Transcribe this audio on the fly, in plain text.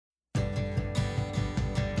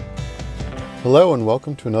Hello and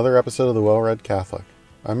welcome to another episode of The Well-Read Catholic.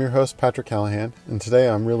 I'm your host Patrick Callahan, and today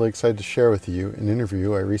I'm really excited to share with you an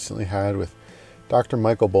interview I recently had with Dr.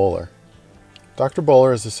 Michael Boler. Dr.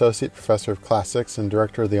 Boler is Associate Professor of Classics and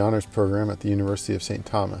Director of the Honors Program at the University of St.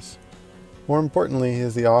 Thomas. More importantly, he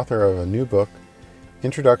is the author of a new book,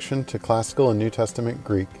 Introduction to Classical and New Testament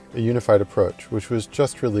Greek, A Unified Approach, which was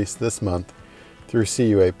just released this month through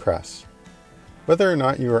CUA Press. Whether or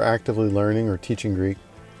not you are actively learning or teaching Greek,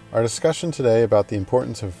 our discussion today about the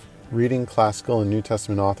importance of reading classical and New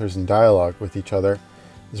Testament authors in dialogue with each other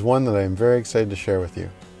is one that I am very excited to share with you,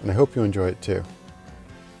 and I hope you enjoy it too.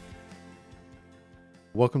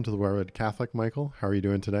 Welcome to the Well-Read Catholic, Michael. How are you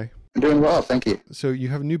doing today? I'm doing well, thank you. So you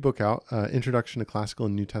have a new book out, Introduction to Classical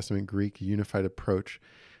and New Testament Greek, A Unified Approach.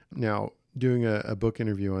 Now, doing a book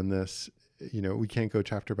interview on this, we can't go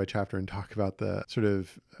chapter by chapter and talk about the sort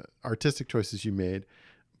of artistic choices you made,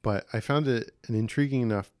 but I found it an intriguing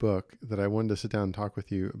enough book that I wanted to sit down and talk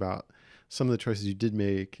with you about some of the choices you did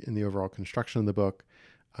make in the overall construction of the book.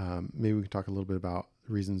 Maybe we can talk a little bit about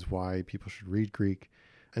the reasons why people should read Greek,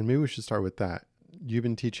 and maybe we should start with that. You've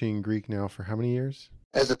been teaching Greek now for how many years?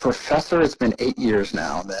 As a professor, it's been 8 years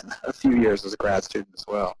now, and then a few years as a grad student as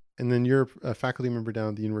well. And then you're a faculty member down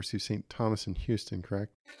at the University of St. Thomas in Houston,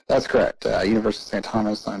 correct? That's correct. University of St.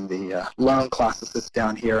 Thomas, I'm the lone classicist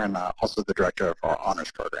down here and also the director of our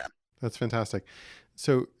honors program. That's fantastic.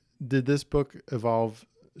 So did this book evolve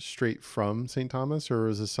straight from St. Thomas, or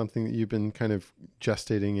is this something that you've been kind of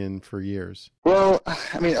gestating in for years? Well,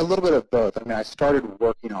 I mean, a little bit of both. I mean, I started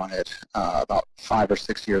working on it about 5 or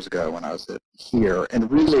 6 years ago when I was here,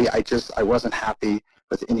 and really I wasn't happy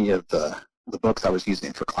with any of the books I was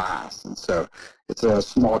using for class. And so it's a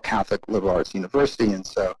small Catholic liberal arts university, and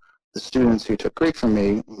so the students who took Greek from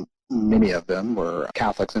me, many of them were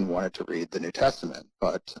Catholics and wanted to read the New Testament,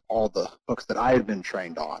 but all the books that I had been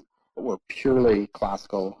trained on were purely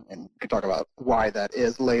classical, and we can talk about why that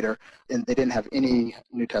is later, and they didn't have any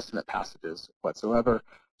New Testament passages whatsoever.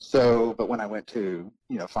 So, but when I went to,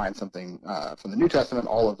 find something from the New Testament,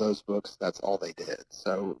 all of those books, that's all they did.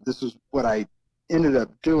 So this is what I ended up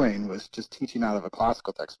doing, was just teaching out of a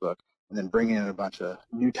classical textbook and then bringing in a bunch of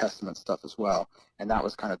New Testament stuff as well. And that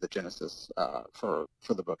was kind of the genesis for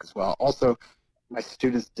the book as well. Also, my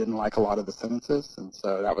students didn't like a lot of the sentences, and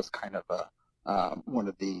so that was kind of one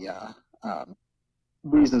of the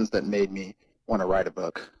reasons that made me want to write a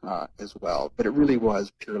book as well. But it really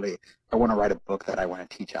was purely, I want to write a book that I want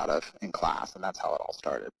to teach out of in class, and that's how it all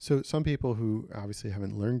started. So some people who obviously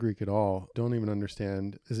haven't learned Greek at all don't even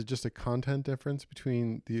understand, is it just a content difference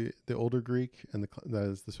between the older Greek and that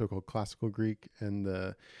is the so-called classical Greek and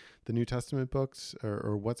the New Testament books,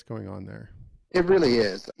 or what's going on there? It really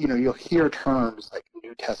is. You'll hear terms like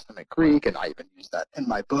New Testament Greek, and I even use that in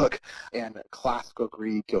my book, and classical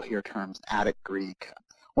Greek. You'll hear terms Attic Greek.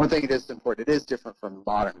 One thing it is important, it is different from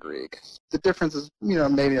modern Greek. The difference is,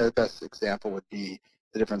 maybe the best example would be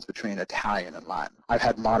the difference between Italian and Latin. I've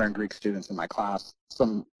had modern Greek students in my class.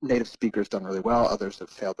 Some native speakers done really well. Others have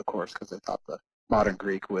failed the course because they thought the modern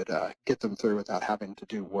Greek would get them through without having to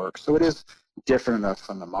do work. So it is different enough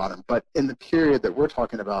from the modern. But in the period that we're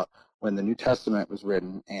talking about, when the New Testament was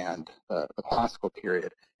written and the classical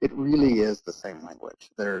period, it really is the same language.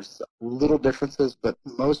 There's little differences, but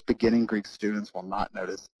most beginning Greek students will not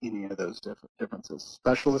notice any of those differences.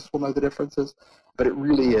 Specialists will know the differences, but it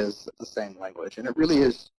really is the same language. And it really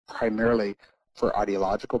is primarily for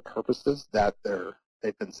ideological purposes that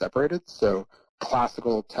they've been separated. So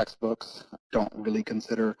classical textbooks don't really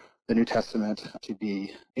consider the New Testament to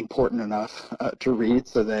be important enough to read,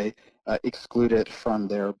 so they exclude it from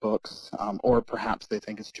their books, or perhaps they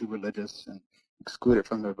think it's too religious and exclude it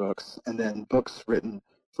from their books. And then books written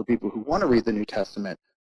for people who want to read the New Testament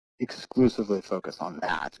exclusively focus on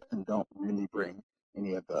that and don't really bring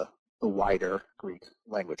any of the wider Greek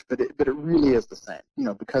language. But it really is the same.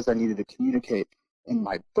 Because I needed to communicate in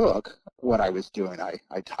my book what I was doing,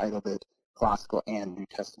 I titled it Classical and New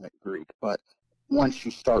Testament Greek. But once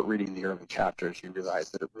you start reading the early chapters, you realize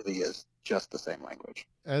that it really is just the same language.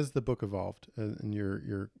 As the book evolved, and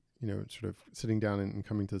you're sort of sitting down and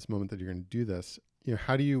coming to this moment that you're going to do this,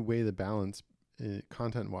 how do you weigh the balance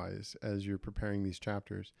content-wise as you're preparing these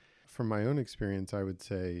chapters? From my own experience, I would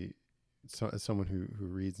say, as someone who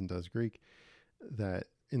reads and does Greek, that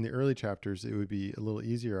in the early chapters, it would be a little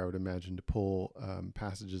easier, I would imagine, to pull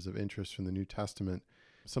passages of interest from the New Testament.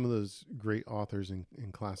 Some of those great authors in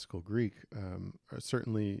classical Greek are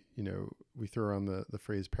certainly, we throw around the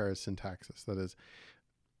phrase parasyntaxis, that is,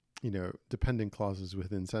 dependent clauses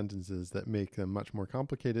within sentences that make them much more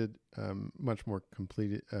complicated, much more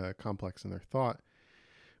complex in their thought.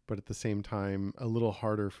 but at the same time, a little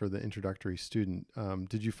harder for the introductory student.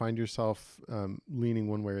 Did you find yourself leaning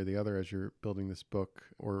one way or the other as you're building this book,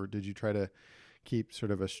 or did you try to keep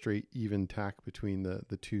sort of a straight, even tack between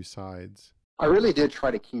the two sides? I really did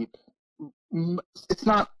try to keep, it's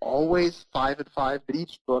not always 5 and 5, but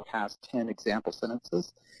each book has 10 example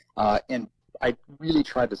sentences. And I really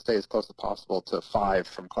tried to stay as close as possible to 5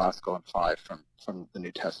 from classical and 5 from the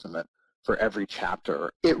New Testament for every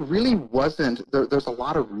chapter. It really wasn't, there's a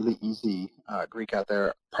lot of really easy Greek out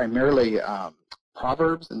there, primarily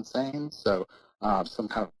proverbs and sayings, so some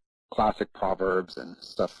kind of classic proverbs and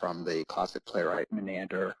stuff from the classic playwright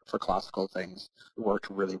Menander for classical things worked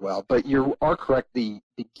really well. But you are correct, the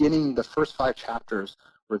first 5 chapters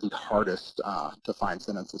were the hardest to find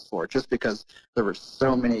sentences for, just because there were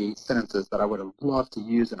so many sentences that I would have loved to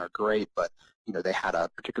use and are great, but they had a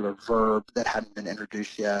particular verb that hadn't been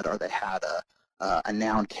introduced yet, or they had a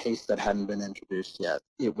noun case that hadn't been introduced yet.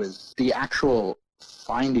 It was the actual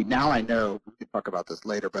finding. Now I know, we can talk about this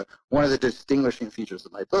later, but one of the distinguishing features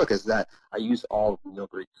of my book is that I use all real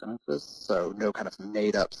Greek sentences, so no kind of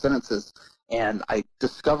made-up sentences. And I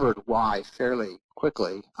discovered why fairly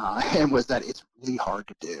quickly, and was that it's really hard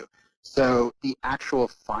to do. So the actual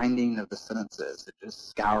finding of the sentences and just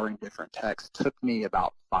scouring different texts took me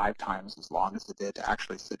about 5 times as long as it did to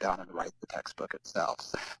actually sit down and write the textbook itself.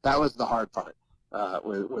 So that was the hard part.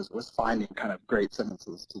 Was finding kind of great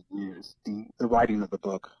sentences to use. The writing of the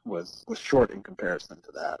book was short in comparison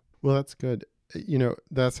to that. Well, that's good.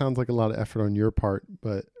 That sounds like a lot of effort on your part,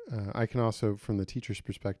 but I can also, from the teacher's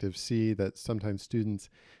perspective, see that sometimes students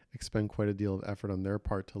expend quite a deal of effort on their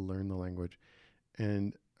part to learn the language.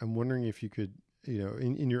 And I'm wondering if you could,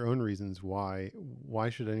 in your own reasons, why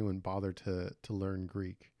should anyone bother to learn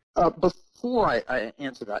Greek? Before I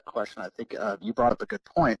answer that question, I think you brought up a good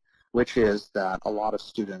point, which is that a lot of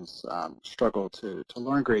students struggle to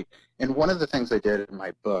learn Greek. And one of the things I did in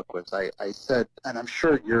my book was I said, and I'm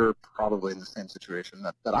sure you're probably in the same situation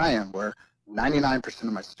that I am, where 99%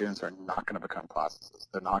 of my students are not going to become classicists.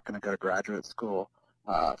 They're not going to go to graduate school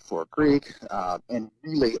for Greek, and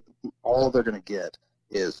really all they're going to get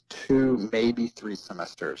is 2, maybe 3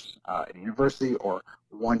 semesters at university or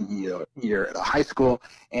 1 year at a high school.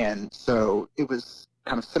 And so it was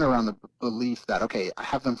kind of centered around the belief that, okay, I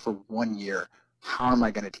have them for 1 year. How am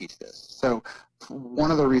I going to teach this? So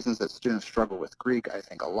one of the reasons that students struggle with Greek, I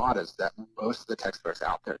think, a lot is that most of the textbooks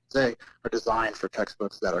out there today are designed for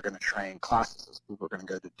textbooks that are going to train classicists. People are going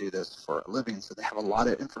to go to do this for a living, so they have a lot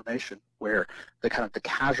of information where the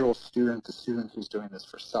casual student, the student who's doing this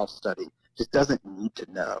for self-study, just doesn't need to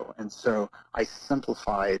know. And so I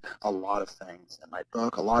simplified a lot of things in my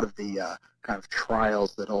book, a lot of the kind of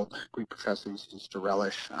trials that old Greek professors used to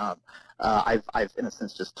relish. I've in a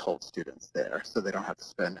sense just told students there, so they don't have to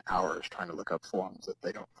spend hours trying to look up forms that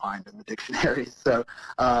they don't find in the dictionary. So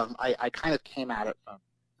I kind of came at it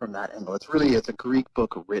from that angle. It's a Greek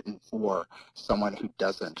book written for someone who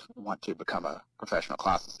doesn't want to become a professional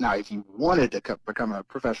classicist. Now, if you wanted to become a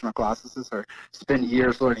professional classicist or spend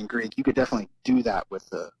years learning Greek, you could definitely do that with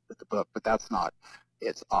the book, but that's not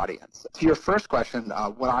its audience. To your first question,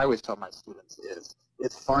 what I always tell my students is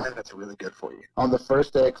it's fun and it's really good for you. On the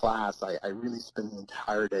first day of class, I really spend the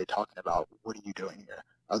entire day talking about what are you doing here,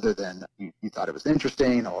 other than you thought it was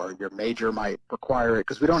interesting or your major might require it,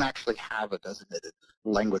 because we don't actually have a designated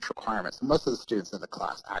language requirement. So most of the students in the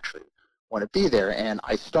class actually want to be there. And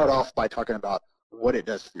I start off by talking about what it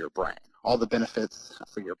does for your brain, all the benefits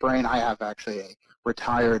for your brain. I have actually a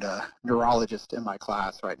retired neurologist in my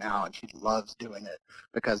class right now, and she loves doing it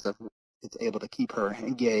because it's able to keep her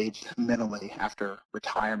engaged mentally after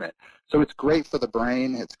retirement. So it's great for the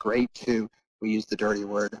brain. It's great to, we use the dirty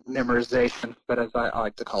word memorization, but as I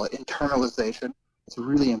like to call it, internalization. It's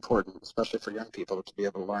really important, especially for young people, to be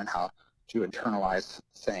able to learn how to internalize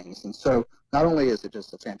things. And so not only is it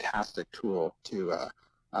just a fantastic tool to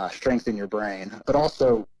strengthen your brain, but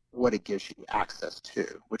also what it gives you access to,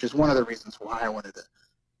 which is one of the reasons why I wanted to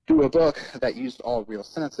do a book that used all real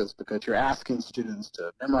sentences, because you're asking students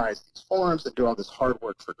to memorize these forms and do all this hard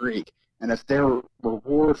work for Greek. And if their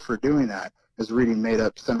reward for doing that is reading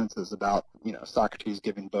made-up sentences about, Socrates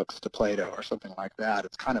giving books to Plato or something like that,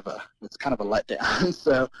 it's kind of a letdown.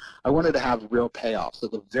 So I wanted to have real payoff. So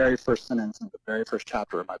the very first sentence in the very first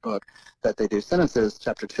chapter of my book that they do sentences,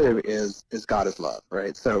 chapter 2, is God is love,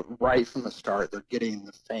 right? So right from the start, they're getting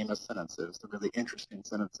the famous sentences, the really interesting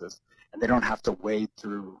sentences, and they don't have to wade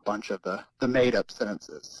through a bunch of the made-up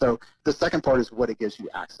sentences. So the second part is what it gives you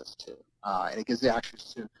access to. And it gives you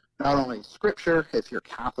access to not only scripture. If you're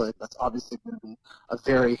Catholic, that's obviously going to be a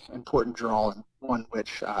very important draw, and one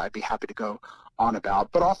which I'd be happy to go on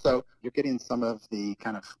about, but also you're getting some of the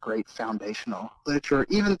kind of great foundational literature,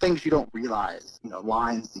 even things you don't realize,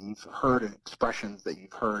 lines that you've heard and expressions that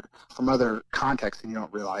you've heard from other contexts and you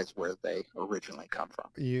don't realize where they originally come from.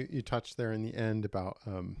 You touched there in the end about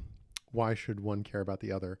why should one care about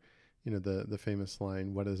the other? The famous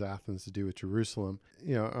line, what has Athens to do with Jerusalem?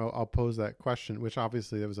 I'll pose that question, which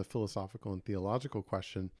obviously that was a philosophical and theological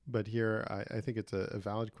question, but here I think it's a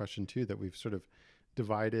valid question too, that we've sort of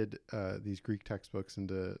divided these Greek textbooks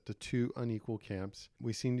into two unequal camps.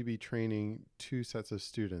 We seem to be training two sets of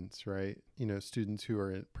students, right? Students who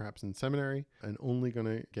are perhaps in seminary and only going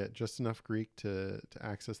to get just enough Greek to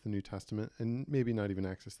access the New Testament, and maybe not even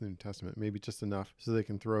access the New Testament, maybe just enough so they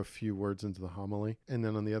can throw a few words into the homily. And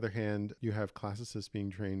then on the other hand, you have classicists being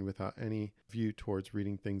trained without any view towards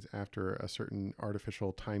reading things after a certain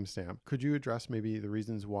artificial timestamp. Could you address maybe the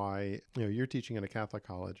reasons why, you're teaching at a Catholic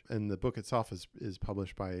college and the book itself is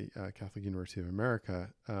published by Catholic University of America,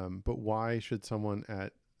 but why should someone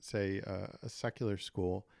at, say, a secular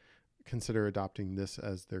school consider adopting this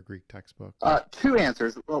as their Greek textbook? Two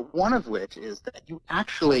answers. Well, one of which is that you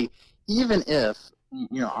actually, even if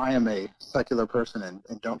I am a secular person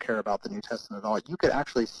and don't care about the New Testament at all, you could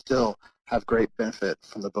actually still have great benefit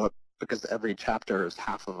from the book, because every chapter is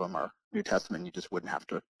half of them are New Testament. You just wouldn't have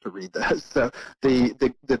to read those. So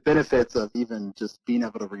the benefits of even just being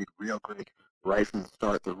able to read real Greek right from the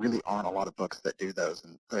start, there really aren't a lot of books that do those,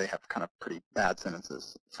 and they have kind of pretty bad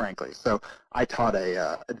sentences, frankly. So I taught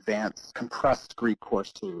a advanced compressed Greek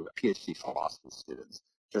course to PhD philosophy students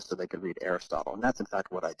just so they could read Aristotle. And that's in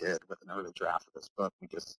fact what I did with an early draft of this book. We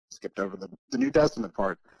just skipped over the New Testament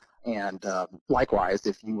part. And likewise,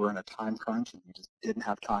 if you were in a time crunch and you just didn't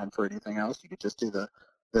have time for anything else, you could just do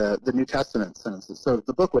the New Testament sentences. So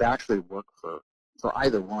the book would actually work for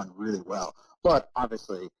either one really well. But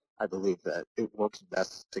obviously, I believe that it works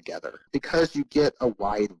best together because you get a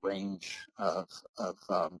wide range of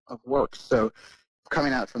works. So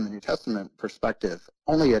coming out from the New Testament perspective,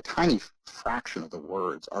 only a tiny fraction of the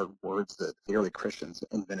words are words that the early Christians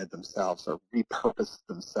invented themselves or repurposed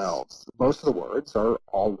themselves. Most of the words are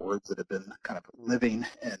all words that have been kind of living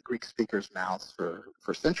in Greek speakers' mouths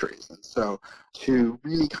for centuries. And so to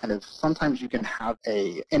really kind of, sometimes you can have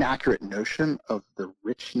an inaccurate notion of the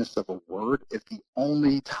richness of a word if the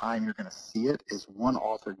only time you're going to see it is one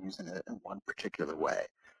author using it in one particular way.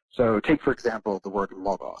 So take, for example, the word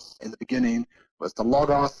logos. In the beginning was the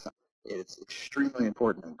logos. It's extremely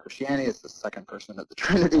important in Christianity. It's the second person of the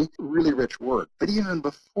Trinity. Really rich word. But even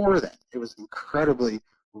before then, it was incredibly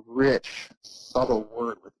rich, subtle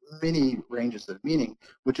word with many ranges of meaning,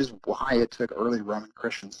 which is why it took early Roman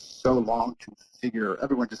Christians so long to figure.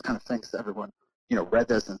 Everyone just kind of thinks everyone read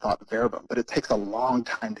this and thought verbum, but it takes a long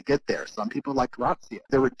time to get there. Some people liked ratio.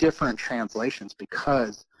 There were different translations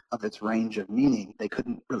because of its range of meaning. They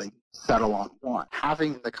couldn't really settle on one.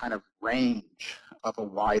 Having the kind of range of a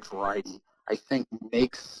wide variety, I think,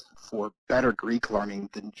 makes for better Greek learning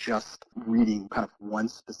than just reading kind of one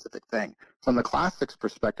specific thing. From the classics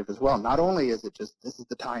perspective as well, not only is it just this is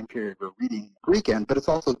the time period we're reading Greek in, but it's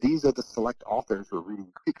also these are the select authors we're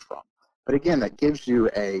reading Greek from. But again, that gives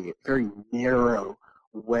you a very narrow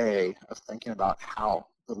way of thinking about how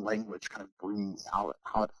the language kind of breathes, how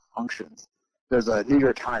it functions. There's a New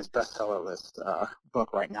York Times bestseller list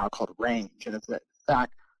book right now called Range, and it's in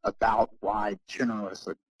fact about why generalists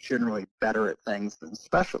are generally better at things than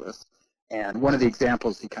specialists. And one of the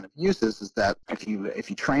examples he kind of uses is that if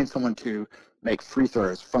you train someone to make free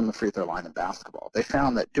throws from the free throw line in basketball, they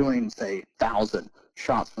found that doing, say, 1,000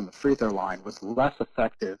 shots from the free throw line was less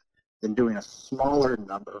effective than doing a smaller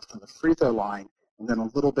number from the free throw line and then a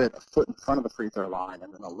little bit a foot in front of the free throw line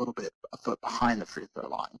and then a little bit a foot behind the free throw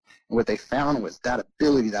line. And what they found was that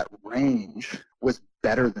ability, that range, was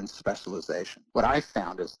better than specialization. What I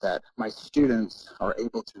found is that my students are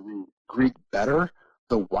able to read Greek better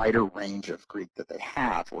the wider range of Greek that they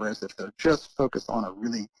have, whereas if they're just focused on a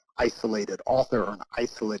really isolated author or an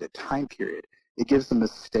isolated time period, it gives them a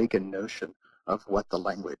mistaken notion of what the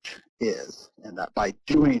language is, and that by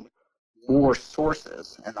doing more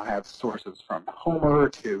sources, and I have sources from Homer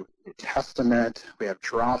to New Testament, we have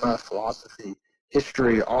drama, philosophy,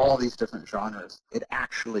 history, all these different genres, it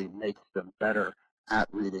actually makes them better at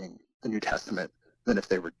reading the New Testament than if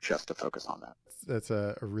they were just to focus on that. That's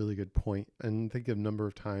a really good point. And think of a number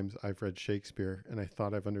of times I've read Shakespeare and I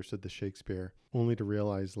thought I've understood the Shakespeare, only to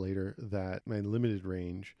realize later that my limited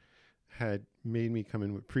range had made me come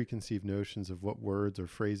in with preconceived notions of what words or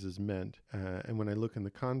phrases meant. And when I look in the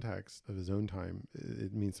context of his own time,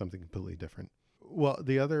 it means something completely different. Well,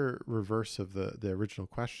 the other reverse of the original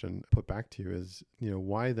question put back to you is,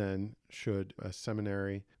 why then should a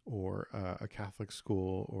seminary or a Catholic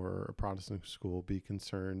school or a Protestant school be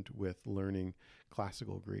concerned with learning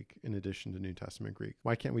classical Greek in addition to New Testament Greek?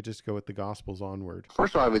 Why can't we just go with the Gospels onward?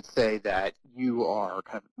 First of all, I would say that you are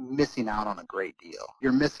kind of missing out on a great deal.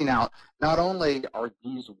 You're missing out, not only are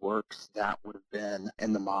these works that would have been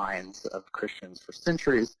in the minds of Christians for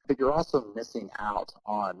centuries, but you're also missing out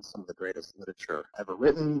on some of the greatest literature ever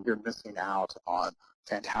written. You're missing out on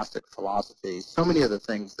fantastic philosophy. So many of the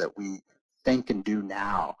things that we think and do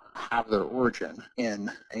now have their origin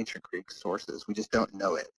in ancient Greek sources. We just don't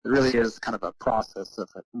know it. It really is kind of a process of,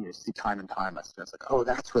 you see time and time, I experience like, oh,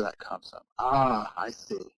 that's where that comes from. Ah, I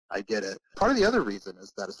see. I get it. Part of the other reason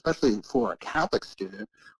is that, especially for a Catholic student,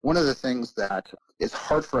 one of the things that is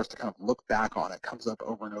hard for us to kind of look back on, it comes up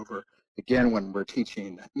over and over again when we're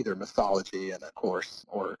teaching either mythology in a course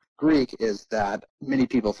or Greek, is that many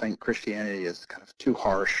people think Christianity is kind of too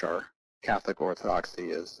harsh or Catholic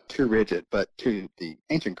orthodoxy is too rigid, but to the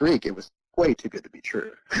ancient Greek, it was way too good to be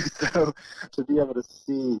true. So to be able to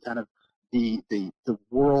see kind of the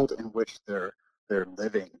world in which they're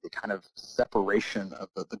living, the kind of separation of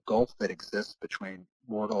the gulf that exists between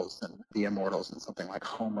mortals and the immortals in something like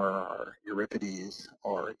Homer or Euripides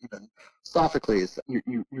or even Sophocles,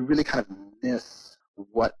 you really kind of miss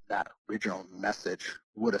what that original message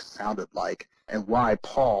would have sounded like and why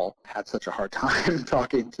Paul had such a hard time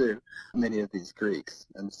talking to many of these Greeks.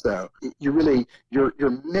 And so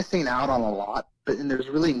you're missing out on a lot, but there's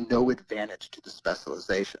really no advantage to the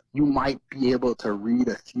specialization. You might be able to read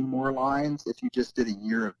a few more lines if you just did a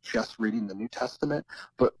year of just reading the New Testament,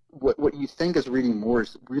 but what you think is reading more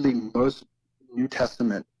is really most New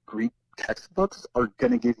Testament Greek textbooks are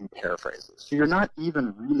going to give you paraphrases. So you're not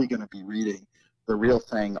even really going to be reading the real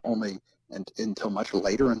thing only until much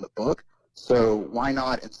later in the book. So why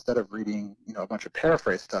not, instead of reading a bunch of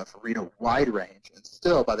paraphrase stuff, read a wide range? And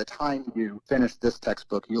still, by the time you finish this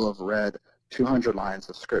textbook, you'll have read 200 lines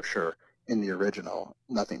of scripture in the original,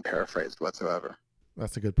 nothing paraphrased whatsoever.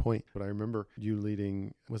 That's a good point. But I remember you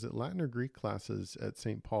leading, was it Latin or Greek classes at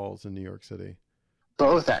St. Paul's in New York City?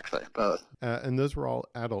 Both, actually, both. And those were all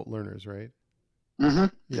adult learners, right? Mm-hmm.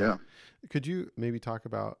 Yeah. Could you maybe talk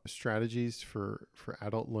about strategies for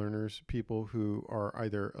adult learners, people who are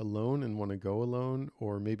either alone and want to go alone,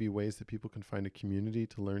 or maybe ways that people can find a community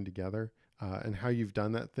to learn together, and how you've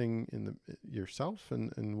done that thing yourself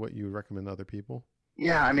and what you recommend other people?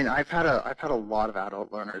 Yeah, I mean, I've had a lot of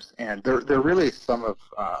adult learners, and they're really some of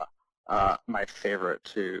my favorite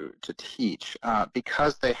to teach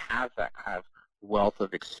because they have that kind of wealth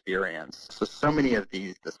of experience. So many of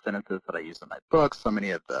the sentences that I use in my book, so many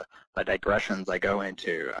of my digressions I go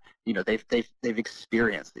into, they've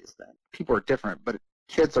experienced these things. People are different, but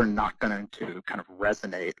kids are not going to kind of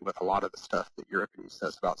resonate with a lot of the stuff that Euripides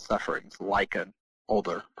says about suffering like an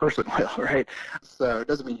older person will, right? So it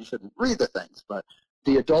doesn't mean you shouldn't read the things, but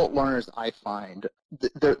the adult learners, I find,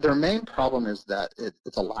 their main problem is that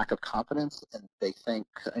it's a lack of confidence, and they think,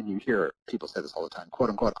 and you hear people say this all the time, quote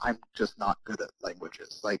unquote, I'm just not good at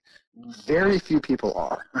languages. Like, very few people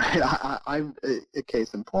are, right? I'm a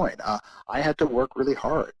case in point. I had to work really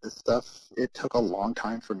hard. This stuff, it took a long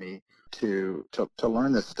time for me to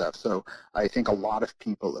learn this stuff. So I think a lot of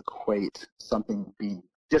people equate something being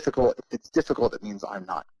difficult. If it's difficult, it means I'm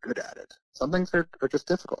not good at it. Some things are just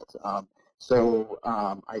difficult. So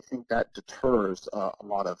I think that deters a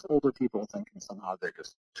lot of older people thinking somehow they're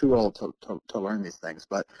just too old to learn these things.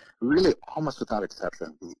 But really, almost without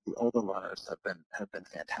exception, the older learners have been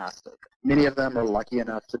fantastic. Many of them are lucky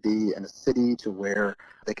enough to be in a city to where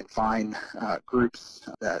they can find groups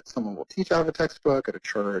that someone will teach out of a textbook at a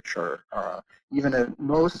church, or even at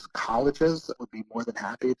most colleges would be more than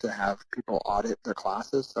happy to have people audit their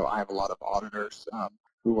classes. So I have a lot of auditors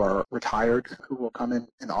who are retired who will come in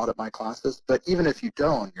and audit my classes. But even if you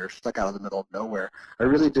don't, you're stuck out of the middle of nowhere. I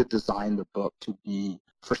really did design the book to be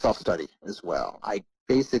for self-study as well. I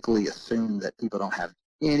basically assume that people don't have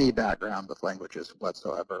any background with languages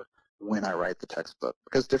whatsoever when I write the textbook,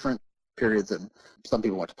 because different periods, and some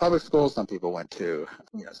people went to public schools, some people went to,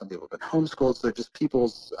 some people have been homeschooled, so just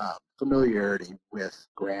people's familiarity with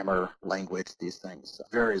grammar, language, these things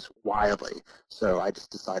varies wildly. So I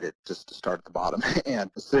just decided just to start at the bottom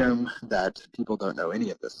and assume that people don't know any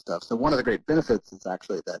of this stuff. So one of the great benefits is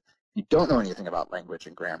actually that you don't know anything about language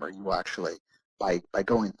and grammar. You will actually, by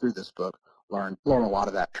going through this book, learn a lot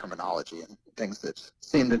of that terminology, and things that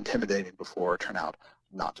seemed intimidating before turn out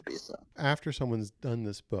not to be so. After someone's done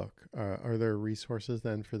this book, are there resources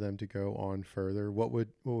then for them to go on further? What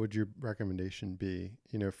would your recommendation be?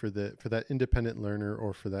 For that independent learner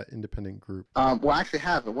or for that independent group? Well, I actually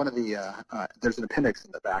have one of the. There's an appendix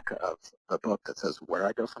in the back of the book that says where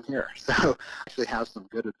I go from here. So I actually have some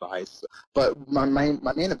good advice. But my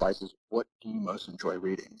main advice is, what do you most enjoy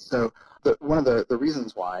reading? So one of the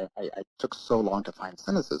reasons why I took so long to find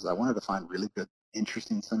sentences, I wanted to find really good,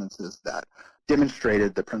 interesting sentences that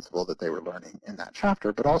demonstrated the principle that they were learning in that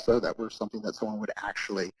chapter, but also that were something that someone would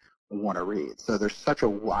actually want to read. So there's such a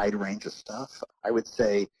wide range of stuff. I would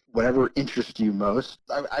say whatever interests you most.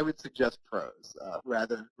 I would suggest prose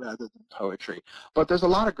rather than poetry. But there's a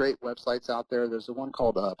lot of great websites out there. There's one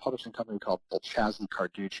called a publishing company called Bolchazzi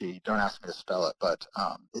Carducci. Don't ask me to spell it, but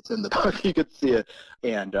it's in the book. You could see it.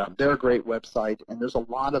 And they're a great website. And there's a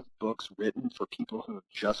lot of books written for people who have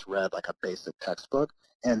just read like a basic textbook,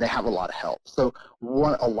 and they have a lot of help. So a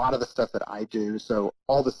lot of the stuff that I do, so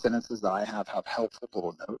all the sentences that I have helpful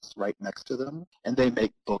little notes right next to them, and they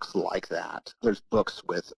make books like that. There's books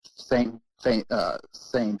with same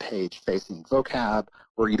page facing vocab,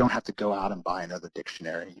 where you don't have to go out and buy another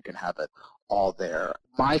dictionary. You can have it all there.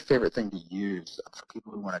 My favorite thing to use for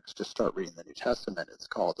people who want to just start reading the New Testament, it's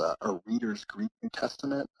called A Reader's Greek New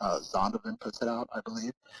Testament. Zondervan puts it out, I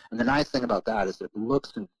believe. And the nice thing about that is it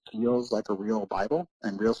looks and feels like a real Bible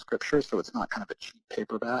and real scripture, so it's not kind of a cheap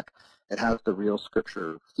paperback. It has the real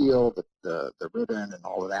scripture feel, the ribbon and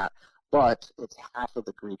all of that, but it's half of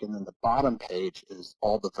the Greek, and then the bottom page is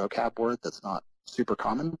all the vocab word that's not super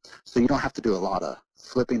common, so you don't have to do a lot of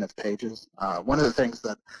flipping of pages. One of the things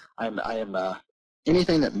that I am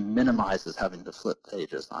anything that minimizes having to flip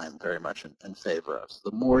pages, I am very much in favor of. So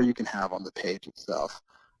the more you can have on the page itself,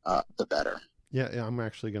 the better. Yeah, I'm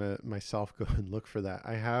actually gonna myself go and look for that.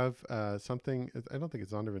 I have something. I don't think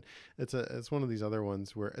it's Zondervan. It's one of these other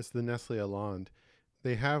ones where it's the Nestle Aland.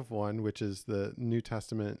 They have one which is the New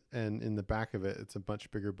Testament, and in the back of it, it's a much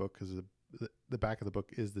bigger book because the back of the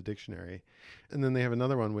book is the dictionary, and then they have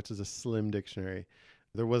another one which is a slim dictionary.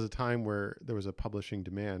 There was a time where there was a publishing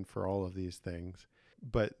demand for all of these things,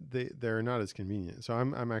 but they're not as convenient. So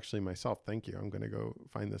I'm actually myself. Thank you. I'm going to go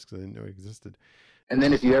find this because I didn't know it existed. And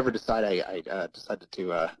then if you ever decide, I decided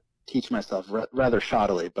to teach myself rather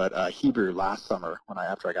shoddily, but Hebrew last summer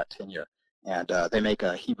after I got tenure, and they make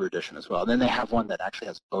a Hebrew edition as well. And then they have one that actually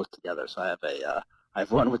has both together. So I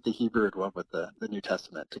have one with the Hebrew and one with the New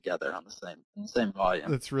Testament together on the same volume.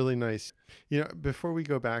 That's really nice. Before we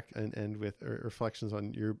go back and end with reflections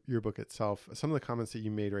on your book itself, some of the comments that you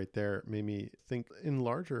made right there made me think in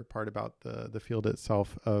larger part about the field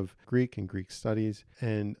itself of Greek and Greek studies.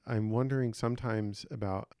 And I'm wondering sometimes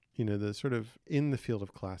about, the sort of in the field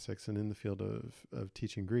of classics and in the field of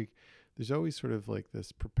teaching Greek, there's always sort of like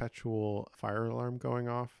this perpetual fire alarm going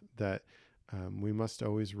off that we must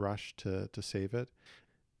always rush to save it.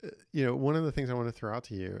 One of the things I want to throw out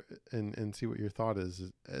to you and see what your thought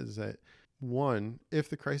is that, one, if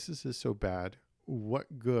the crisis is so bad,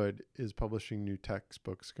 what good is publishing new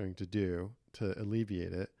textbooks going to do to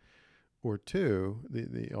alleviate it? Or two,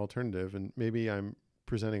 the alternative, and maybe I'm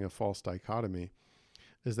presenting a false dichotomy,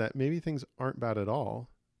 is that maybe things aren't bad at all.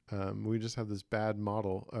 We just have this bad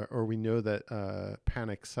model, or we know that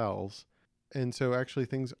panic sells. And so actually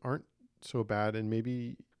things aren't so bad, and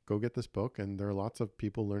maybe go get this book, and there are lots of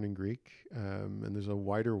people learning Greek, and there's a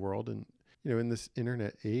wider world. And, in this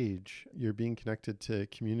internet age, you're being connected to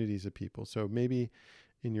communities of people. So maybe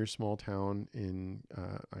in your small town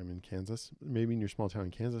I'm in Kansas, maybe in your small town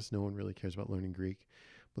in Kansas, no one really cares about learning Greek,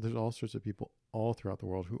 but there's all sorts of people all throughout the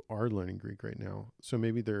world who are learning Greek right now. So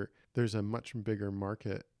maybe there's a much bigger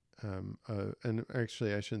market, and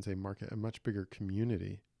actually I shouldn't say market, a much bigger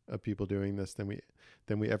community of people doing this than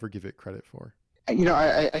we ever give it credit for.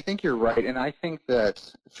 I think you're right, and I think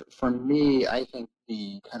that for me, I think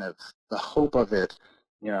the hope of it,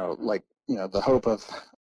 the hope of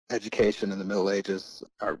education in the Middle Ages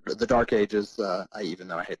or the Dark Ages. Even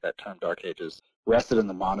though I hate that term, Dark Ages, rested in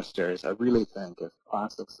the monasteries. I really think if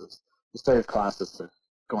the study of classics is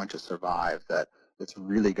going to survive, that it's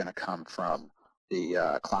really going to come from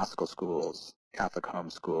the classical schools, Catholic home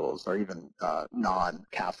schools, or even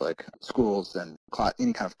non-Catholic schools and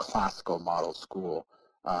any kind of classical model school.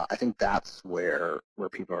 I think that's where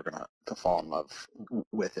people are going to fall in love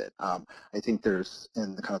with it. I think there's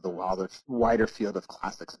in the kind of the wider field of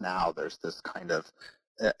classics now, there's this kind of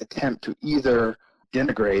attempt to either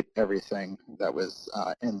denigrate everything that was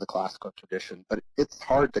in the classical tradition, but it's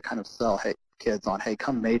hard to kind of sell kids on, hey,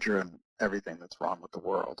 come major in everything that's wrong with the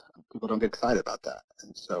world. People don't get excited about that,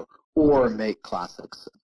 and so or make classics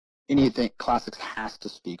anything classics has to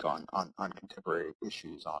speak on contemporary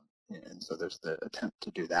issues and so there's the attempt to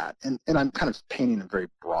do that. And I'm kind of painting in very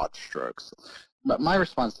broad strokes. But my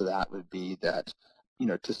response to that would be that,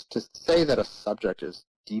 to say that a subject is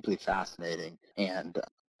deeply fascinating and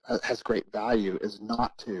has great value is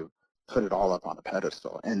not to put it all up on a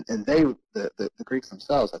pedestal. And the Greeks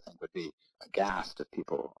themselves, I think, would be aghast if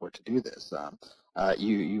people were to do this.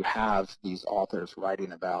 You have these authors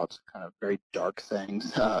writing about kind of very dark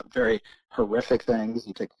things, very horrific things.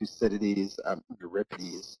 You take Thucydides,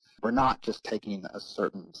 Euripides. We're not just taking a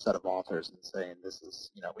certain set of authors and saying this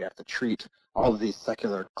is, we have to treat all of these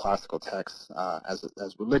secular classical texts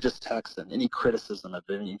as religious texts, and any criticism of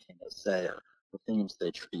anything they say or the themes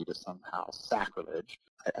they treat as somehow sacrilege.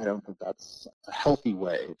 I don't think that's a healthy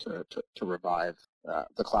way to revive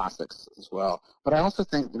the classics as well. But I also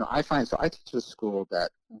think, I teach at a school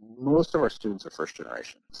that most of our students are first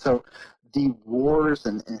generation. So the wars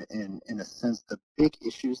and in a sense, the big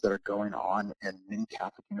issues that are going on in many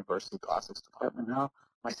Catholic University classics department now,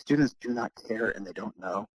 my students do not care and they don't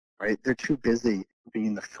know, right? They're too busy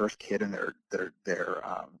being the first kid in their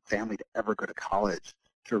family to ever go to college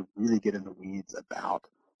to really get in the weeds about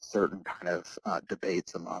certain kind of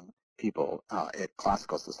debates among people at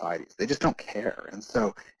classical societies. They just don't care. And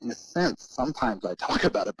so in a sense, sometimes I talk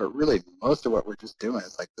about it, but really most of what we're just doing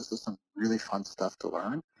is like, this is some really fun stuff to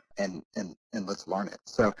learn and let's learn it.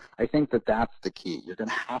 So I think that that's the key. You're going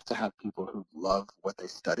to have people who love what they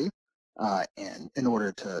study and in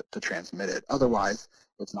order to transmit it. Otherwise,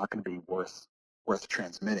 it's not going to be worth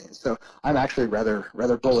transmitting. So I'm actually rather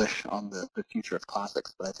bullish on the future of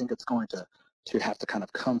classics, but I think it's going to have to kind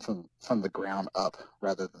of come from the ground up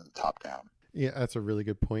rather than the top down. Yeah, that's a really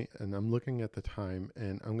good point. And I'm looking at the time,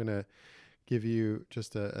 and I'm going to give you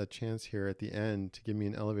just a chance here at the end to give me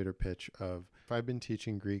an elevator pitch of if I've been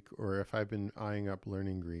teaching Greek or if I've been eyeing up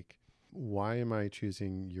learning Greek, why am I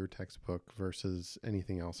choosing your textbook versus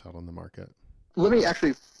anything else out on the market? Let me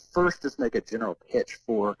actually first just make a general pitch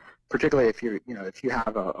for, particularly if you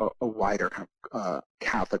have a wider kind of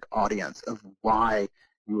Catholic audience, of why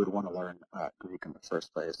you would want to learn Greek in the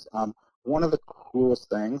first place. One of the coolest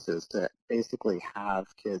things is to basically have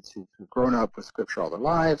kids who've grown up with Scripture all their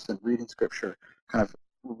lives and reading Scripture kind of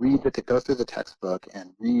go through the textbook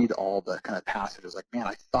and read all the kind of passages. Like, man,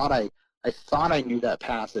 I thought I knew that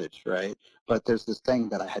passage, right? But there's this thing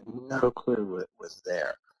that I had no clue was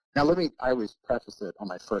there. Now, I always preface it on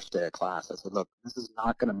my first day of class. I said, look, this is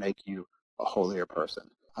not going to make you a holier person.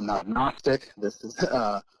 I'm not Gnostic. This is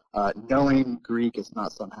knowing Greek is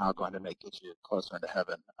not somehow going to get you closer into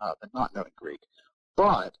heaven than not knowing Greek.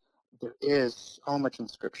 But there is so much in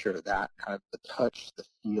Scripture that kind of the touch, the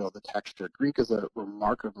feel, the texture. Greek is a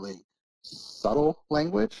remarkably subtle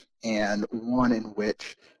language and one in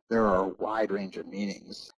which there are a wide range of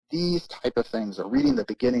meanings. These type of things, or reading the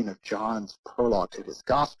beginning of John's prologue to his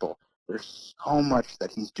gospel, there's so much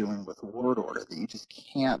that he's doing with word order that you just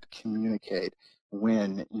can't communicate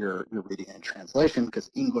when you're reading in translation,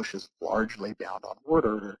 because English is largely bound on word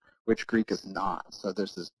order, which Greek is not. So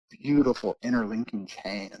there's this beautiful interlinking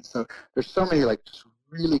chain. And so there's so many just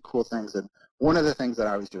really cool things. And one of the things that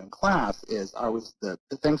I always do in class is the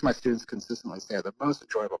things my students consistently say are the most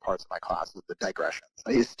enjoyable parts of my class is the digressions.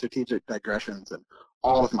 I use strategic digressions in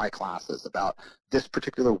all of my classes about this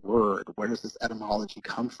particular word. Where does this etymology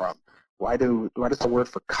come from? Why does the word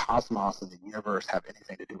for cosmos in the universe have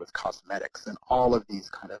anything to do with cosmetics? And all of these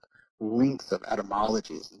kind of links of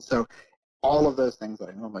etymologies. And so all of those things that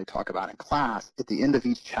I normally talk about in class, at the end of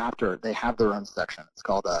each chapter, they have their own section. It's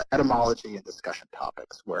called Etymology and Discussion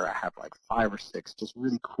Topics, where I have 5 or 6 just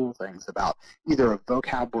really cool things about either a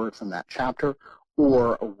vocab word from that chapter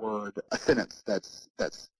or a sentence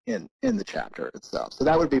that's in the chapter itself. So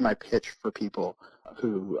that would be my pitch for people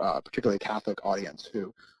who, particularly a Catholic audience,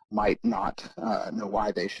 who might not know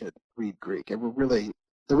why they should read Greek.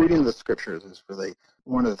 The reading of the Scriptures is really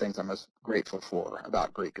one of the things I'm most grateful for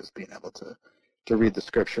about Greek, is being able to read the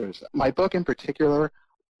Scriptures. My book in particular,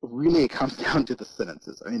 really it comes down to the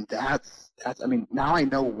sentences. I mean, now I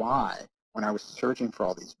know why when I was searching for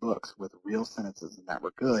all these books with real sentences and that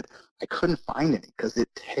were good, I couldn't find any because it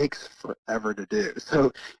takes forever to do.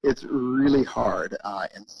 So it's really hard.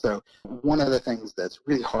 And so one of the things that's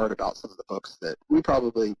really hard about some of the books that we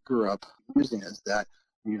probably grew up using is that,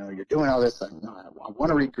 you're doing all this, and I want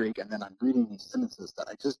to read Greek, and then I'm reading these sentences that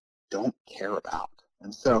I just don't care about.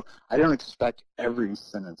 And so I don't expect every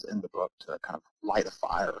sentence in the book to kind of light a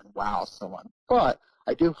fire and wow someone. But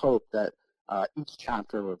I do hope that each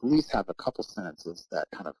chapter will at least have a couple sentences that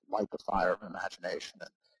kind of light the fire of imagination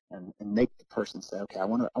and make the person say, okay, I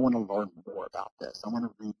want to learn more about this. I want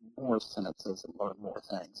to read more sentences and learn more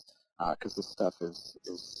things. because this stuff is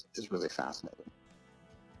really fascinating.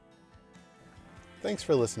 Thanks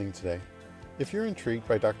for listening today. If you're intrigued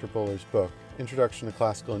by Dr. Boler's book, Introduction to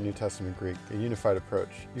Classical and New Testament Greek, A Unified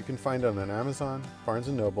Approach, you can find it on Amazon, Barnes &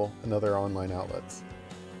 Noble, and other online outlets.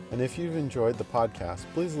 And if you've enjoyed the podcast,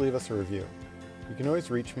 please leave us a review. You can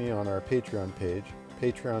always reach me on our Patreon page,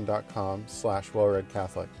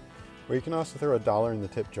 patreon.com/wellreadcatholic, where you can also throw $1 in the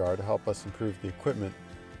tip jar to help us improve the equipment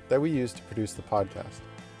that we use to produce the podcast.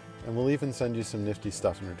 And we'll even send you some nifty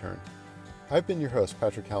stuff in return. I've been your host,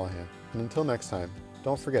 Patrick Callahan, and until next time,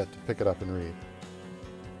 don't forget to pick it up and read.